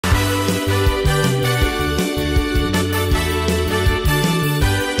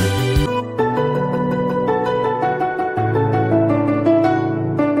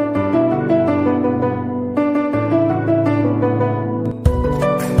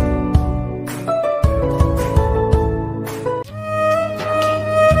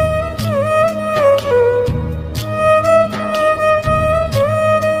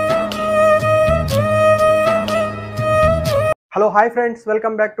Hi friends,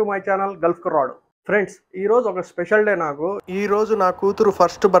 welcome back to my channel గల్ఫ్కుర్రాడు. Friends, ఈరోజు ఒక special day. ఈరోజు నా కూతురు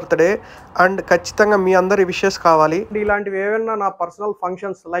ఫస్ట్ బర్త్డే అండ్ ఖచ్చితంగా మీ అందరి విషెస్ కావాలి. ఇలాంటివి ఏమైనా నా personal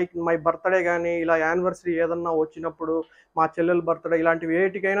functions like my birthday కానీ ఇలా యానివర్సరీ ఏదన్నా వచ్చినప్పుడు, మా చెల్లెల బర్త్డే, ఇలాంటివి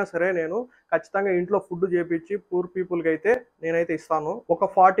ఏటికైనా సరే నేను ఖచ్చితంగా ఇంట్లో ఫుడ్ చేపించి పూర్ పీపుల్కి అయితే నేనైతే ఇస్తాను.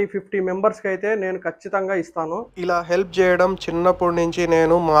 ఒక 40-50 మెంబర్స్కి అయితే నేను ఖచ్చితంగా ఇస్తాను. ఇలా హెల్ప్ చేయడం చిన్నప్పటి నుంచి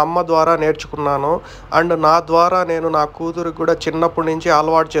నేను మా అమ్మ ద్వారా నేర్చుకున్నాను అండ్ నా ద్వారా నేను నా కూతురికి కూడా చిన్నప్పటి నుంచి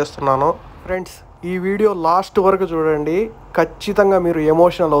అలవాటు చేస్తున్నాను. ఫ్రెండ్స్, ఈ వీడియో లాస్ట్ వరకు చూడండి, ఖచ్చితంగా మీరు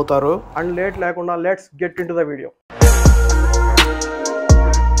ఎమోషనల్ అవుతారు. అండ్ లేట్ లేకుండా let's get in to the video.